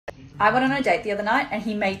I went on a date the other night and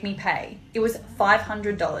he made me pay. It was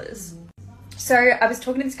 $500. So I was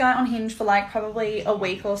talking to this guy on Hinge for like probably a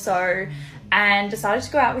week or so and decided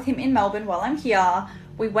to go out with him in Melbourne while I'm here.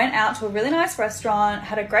 We went out to a really nice restaurant,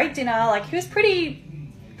 had a great dinner. Like, he was pretty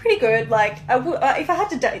good. Like, if I had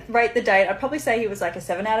to rate the date, I'd probably say he was like a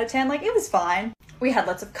 7 out of 10. Like, it was fine. We had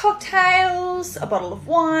lots of cocktails, a bottle of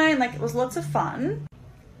wine. Like, it was lots of fun.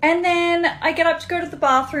 And then I get up to go to the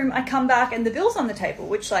bathroom. I come back and the bill's on the table,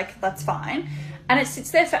 which, like, that's fine. And it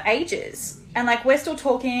sits there for ages. And, like, we're still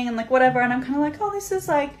talking and, like, whatever. And I'm kind of like, oh, this is,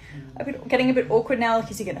 like, getting a bit awkward now. Like,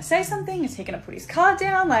 is he going to say something? Is he going to put his card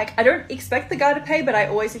down? Like, I don't expect the guy to pay, but I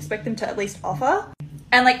always expect them to at least offer.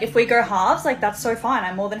 And, like, if we go halves, like, that's so fine.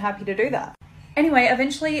 I'm more than happy to do that. Anyway,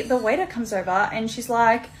 eventually the waiter comes over and she's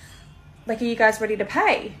like, are you guys ready to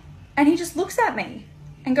pay? And he just looks at me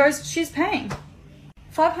and goes, she's paying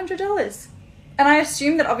 $500. And I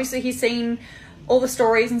assume that obviously he's seen all the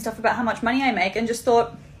stories and stuff about how much money I make and just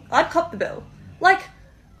thought, I'd cop the bill. Like,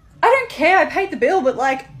 I don't care, I paid the bill, but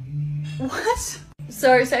like, what?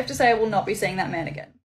 So safe to say I will not be seeing that man again.